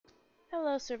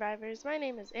Hello survivors, my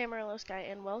name is Amarillo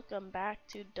and welcome back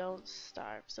to Don't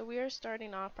Starve. So we are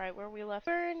starting off right where we left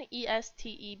Esteburn,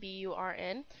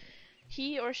 Esteburn.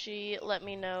 He or she let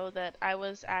me know that I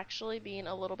was actually being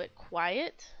a little bit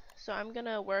quiet, so I'm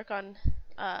gonna work on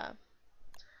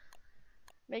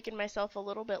making myself a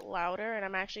little bit louder, and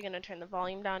I'm actually gonna turn the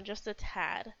volume down just a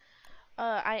tad.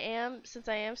 Since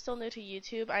I am still new to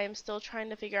YouTube, I am still trying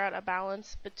to figure out a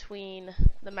balance between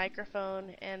the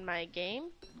microphone and my game.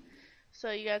 So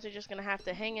you guys are just going to have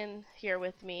to hang in here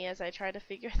with me as I try to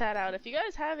figure that out. If you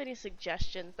guys have any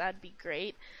suggestions, that'd be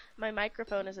great. My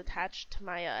microphone is attached to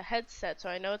my headset, so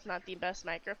I know it's not the best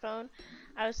microphone.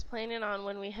 I was planning on,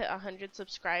 when we hit 100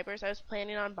 subscribers, I was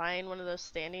planning on buying one of those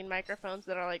standing microphones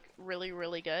that are like really,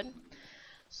 really good.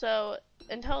 So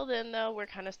until then, though, we're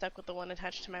kind of stuck with the one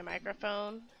attached to my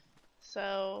microphone.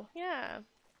 So yeah.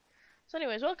 So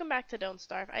anyways, welcome back to Don't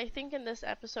Starve. I think in this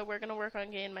episode we're going to work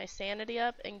on getting my sanity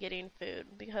up and getting food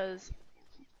because,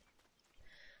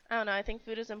 I don't know, I think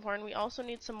food is important. We also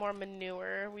need some more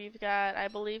manure. We've got, I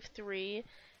believe, 3,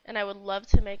 and I would love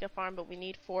to make a farm, but we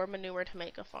need 4 manure to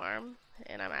make a farm,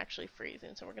 and I'm actually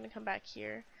freezing, so we're going to come back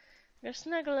here. I'm going to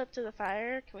snuggle up to the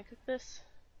fire. Can we cook this?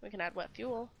 We can add wet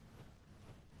fuel.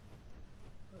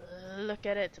 Look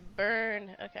at it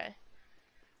burn. Okay.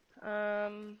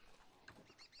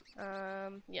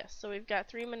 Yes, so we've got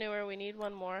 3 manure, we need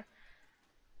 1 more.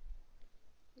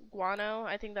 Guano,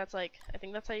 I think that's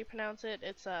how you pronounce it.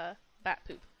 It's bat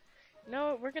poop.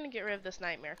 No, we're gonna get rid of this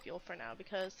nightmare fuel for now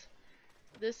because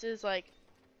this is like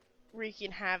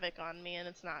wreaking havoc on me and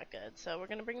it's not good. So we're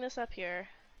gonna bring this up here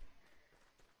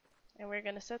and we're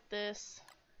gonna set this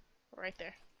right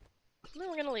there. And then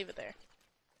we're gonna leave it there.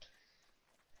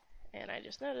 And I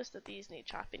just noticed that these need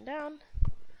chopping down.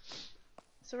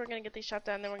 So we're going to get these chopped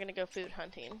down, then we're going to go food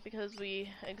hunting, because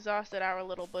we exhausted our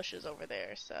little bushes over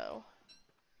there, so.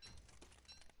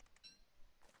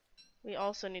 We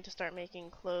also need to start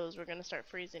making clothes. We're going to start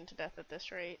freezing to death at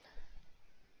this rate.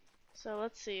 So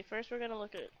let's see. First we're going to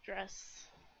look at dress.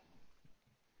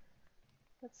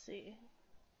 Let's see.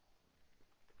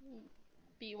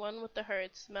 B1 with the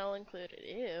hurt, smell included.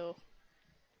 Ew.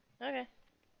 Okay.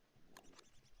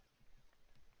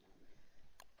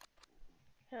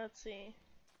 Let's see.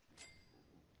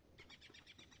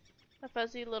 A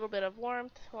fuzzy little bit of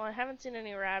warmth. Well, I haven't seen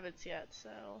any rabbits yet, so.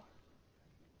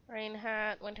 Rain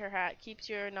hat, winter hat, keeps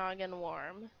your noggin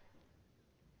warm.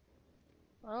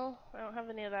 Well, I don't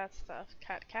have any of that stuff.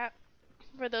 Cat cap.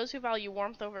 For those who value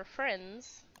warmth over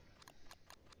friends.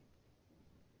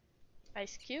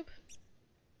 Ice cube.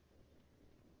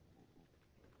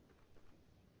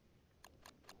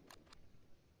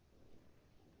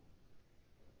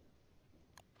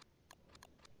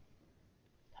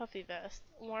 Puffy vest.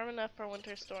 Warm enough for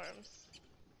winter storms.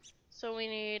 So we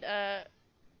need a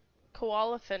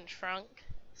koala fin trunk,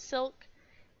 silk,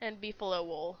 and beefalo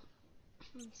wool.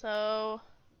 So,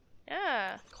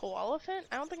 yeah, koala fin?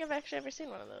 I don't think I've actually ever seen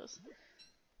one of those.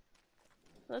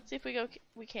 Let's see if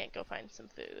we can't go find some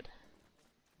food.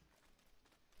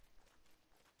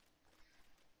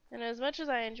 And as much as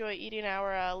I enjoy eating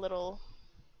our little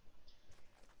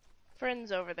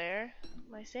friends over there,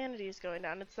 my sanity is going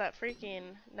down. It's that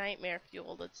freaking nightmare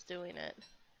fuel that's doing it.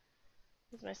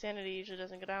 Because my sanity usually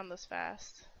doesn't go down this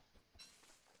fast.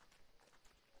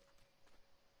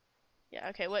 Yeah,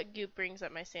 okay, what goop brings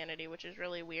up my sanity, which is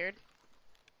really weird.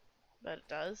 But it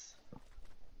does.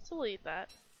 So we'll eat that.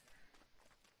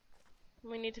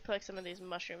 We need to collect some of these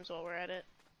mushrooms while we're at it.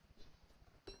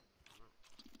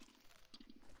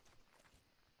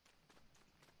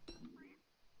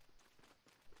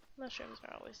 Mushrooms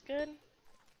are always good.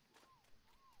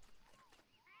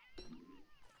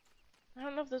 I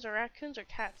don't know if those are raccoons or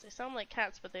cats. They sound like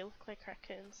cats, but they look like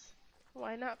raccoons.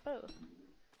 Why not both?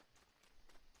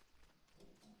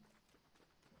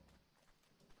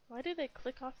 Why do they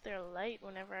click off their light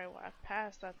whenever I walk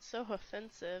past? That's so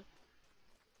offensive.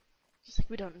 Just like,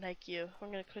 we don't like you. We're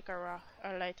gonna click our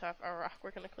light off. Our rock.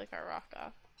 We're gonna click our rock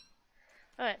off.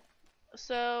 Alright.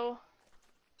 So,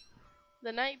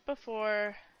 the night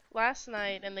before, last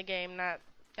night in the game, not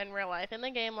in real life, in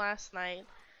the game last night,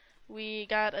 we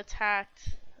got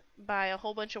attacked by a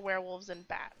whole bunch of werewolves and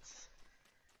bats.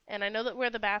 And I know that where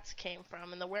the bats came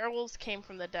from, and the werewolves came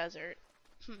from the desert.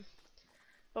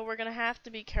 But we're gonna have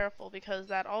to be careful because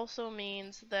that also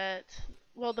means that,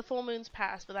 well, the full moon's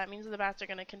passed, but that means that the bats are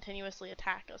gonna continuously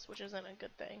attack us, which isn't a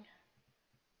good thing.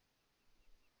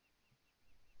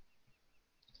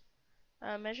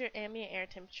 Measure ambient air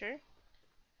temperature.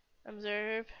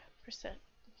 Observe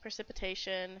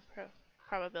precipitation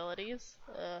probabilities.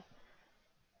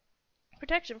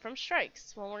 Protection from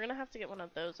strikes. Well, we're gonna have to get one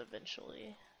of those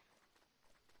eventually.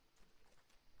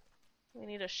 We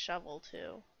need a shovel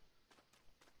too.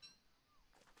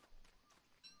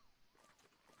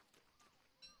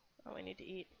 Oh, we need to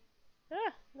eat.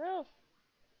 Ah, no!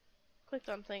 Clicked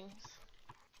on things.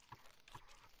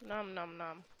 Nom nom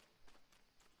nom.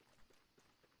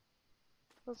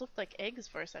 Those looked like eggs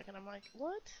for a second. I'm like,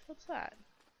 what? What's that?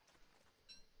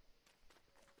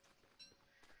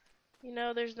 You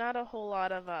know, there's not a whole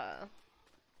lot of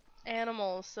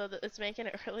animals, so that it's making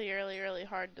it really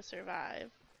hard to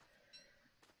survive.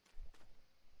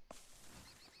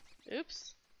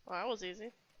 Oops. Well, that was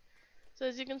easy. So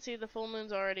as you can see, the full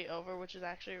moon's already over, which is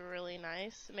actually really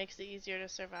nice. It makes it easier to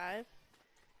survive.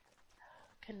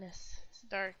 Goodness, it's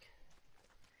dark.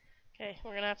 Okay,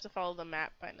 we're gonna have to follow the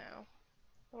map by now.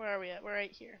 Where are we at? We're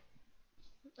right here.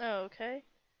 Oh, okay.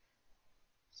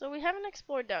 So we haven't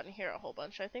explored down here a whole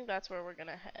bunch. I think that's where we're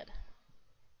gonna head.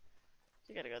 So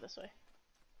you gotta go this way.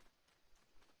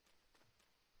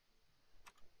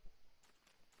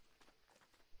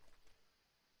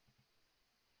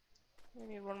 We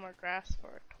need one more grass for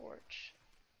a torch.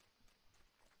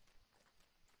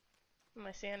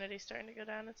 My sanity's starting to go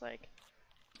down. It's like...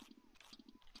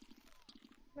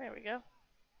 There we go.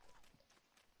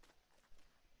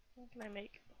 What can I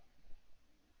make?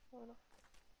 Oh, no.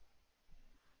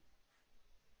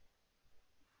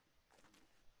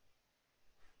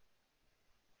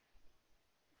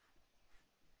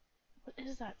 What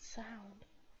is that sound?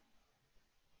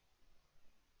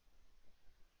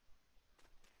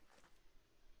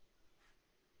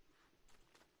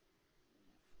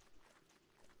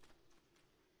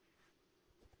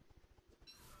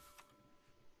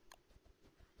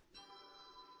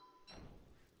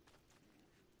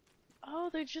 Oh,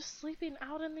 they're just sleeping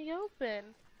out in the open.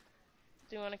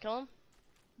 Do you want to kill them?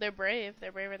 They're brave.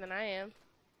 They're braver than I am.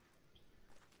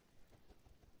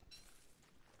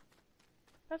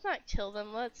 Let's not kill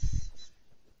them. Let's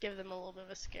give them a little bit of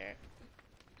a scare.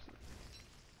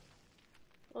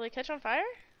 Will they catch on fire?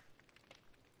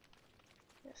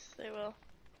 Yes, they will.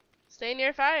 Stay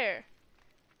near fire.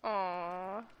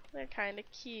 Aww, they're kind of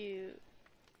cute.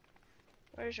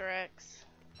 Where's Rex?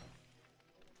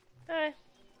 Okay.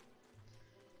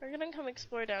 We're gonna come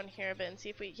explore down here a bit and see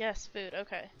if we... Yes, food.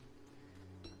 Okay.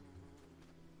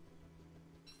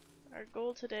 Our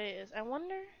goal today is... I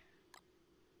wonder...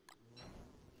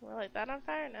 Will I light that on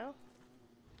fire? No.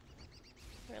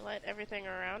 Can we light everything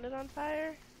around it on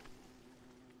fire?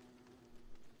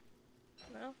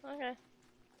 No? Okay.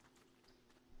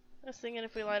 I was thinking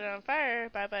if we light it on fire,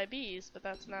 bye-bye bees, but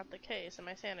that's not the case, and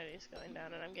my sanity's going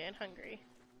down and I'm getting hungry.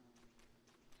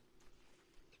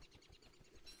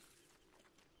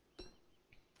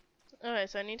 Okay,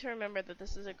 so I need to remember that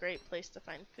this is a great place to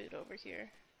find food over here.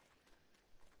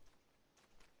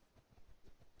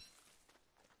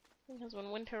 Because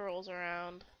when winter rolls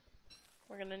around,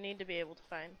 we're gonna need to be able to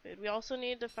find food. We also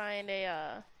need to find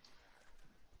a,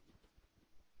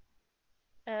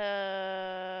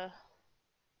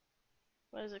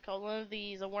 what is it called? One of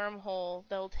these, a wormhole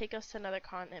that'll take us to another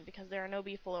continent because there are no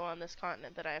beefalo on this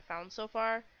continent that I have found so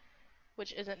far,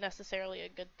 which isn't necessarily a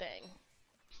good thing.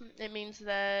 It means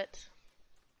that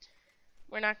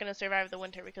we're not going to survive the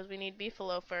winter because we need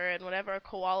beefalo fur and whatever a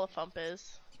koala thump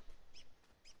is.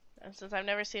 And since I've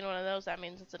never seen one of those, that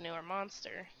means it's a newer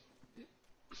monster.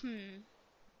 Food.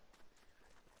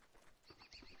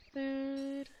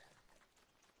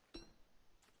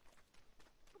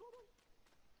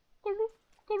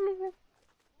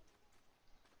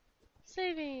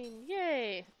 Saving!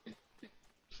 Yay!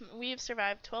 We've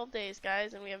survived 12 days,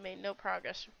 guys, and we have made no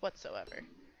progress whatsoever.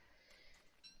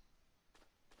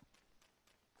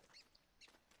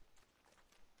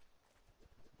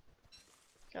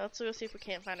 Okay, let's go see if we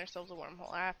can't find ourselves a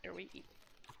wormhole after we eat.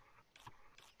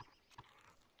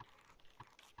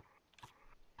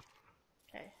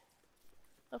 Okay.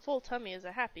 A full tummy is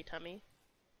a happy tummy.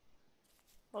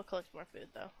 We'll collect more food,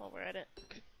 though, while we're at it.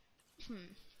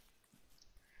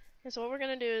 Okay, so what we're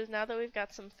gonna do is, now that we've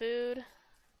got some food,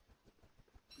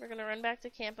 we're gonna run back to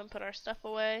camp and put our stuff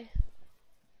away.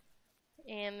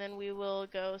 And then we will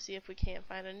go see if we can't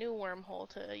find a new wormhole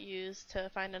to use to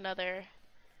find another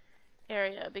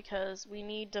area, because we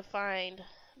need to find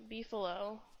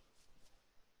beefalo.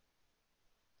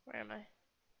 Where am I?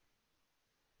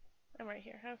 I'm right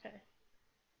here. Okay.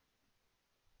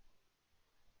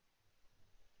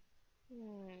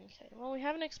 Okay, well, we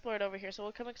haven't explored over here, so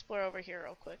we'll come explore over here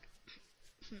real quick.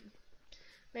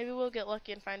 Maybe we'll get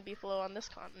lucky and find beefalo on this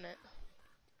continent.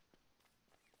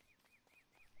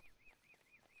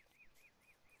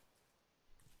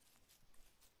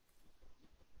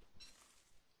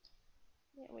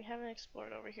 Yeah, we haven't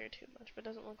explored over here too much, but it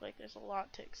doesn't look like there's a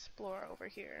lot to explore over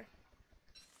here.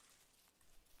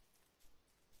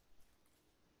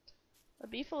 A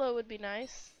beefalo would be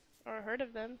nice. Or a herd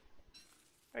of them.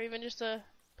 Or even just a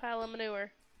pile of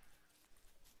manure.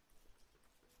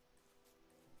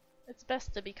 It's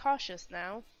best to be cautious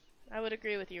now. I would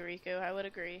agree with you, Riku. I would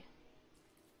agree.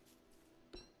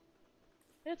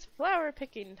 It's flower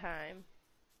picking time.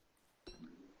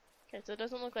 Okay, so it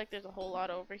doesn't look like there's a whole lot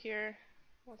over here.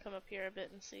 We'll come up here a bit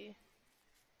and see.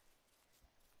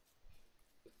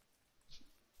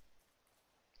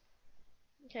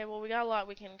 Okay, well we got a lot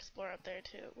we can explore up there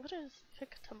too. What is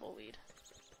pick tumbleweed?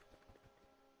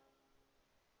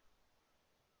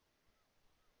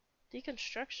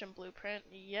 Deconstruction blueprint,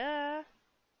 yeah.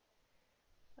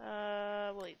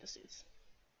 We'll eat the seeds.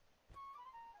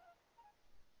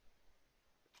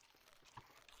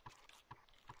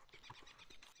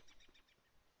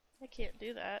 I can't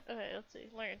do that. Okay, let's see.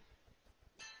 Learn.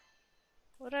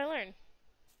 What did I learn?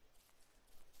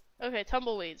 Okay,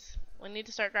 tumbleweeds. We need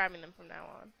to start grabbing them from now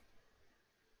on.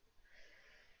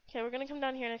 Okay, we're gonna come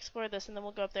down here and explore this, and then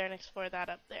we'll go up there and explore that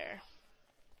up there.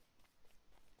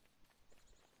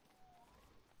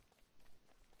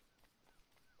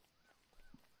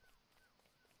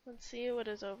 Let's see what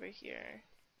is over here.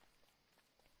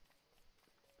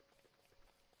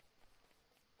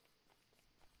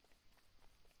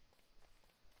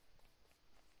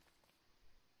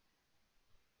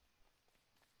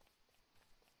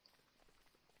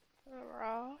 A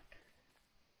rock.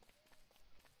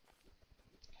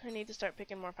 I need to start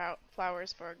picking more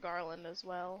flowers for a garland as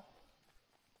well.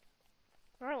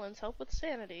 Garlands help with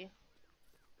sanity.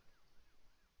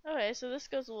 Okay, so this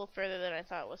goes a little further than I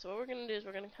thought it was. So what we're going to do is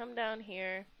we're going to come down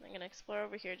here. I'm going to explore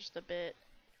over here just a bit.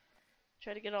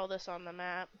 Try to get all this on the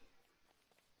map.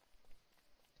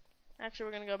 Actually,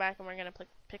 we're going to go back and we're going to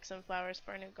pick some flowers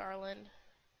for a new garland.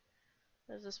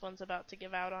 As this one's about to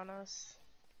give out on us.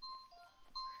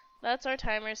 That's our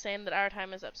timer saying that our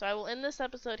time is up. So I will end this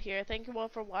episode here. Thank you all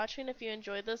for watching. If you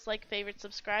enjoyed this, like, favorite,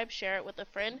 subscribe, share it with a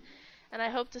friend. And I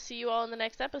hope to see you all in the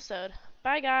next episode.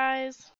 Bye, guys!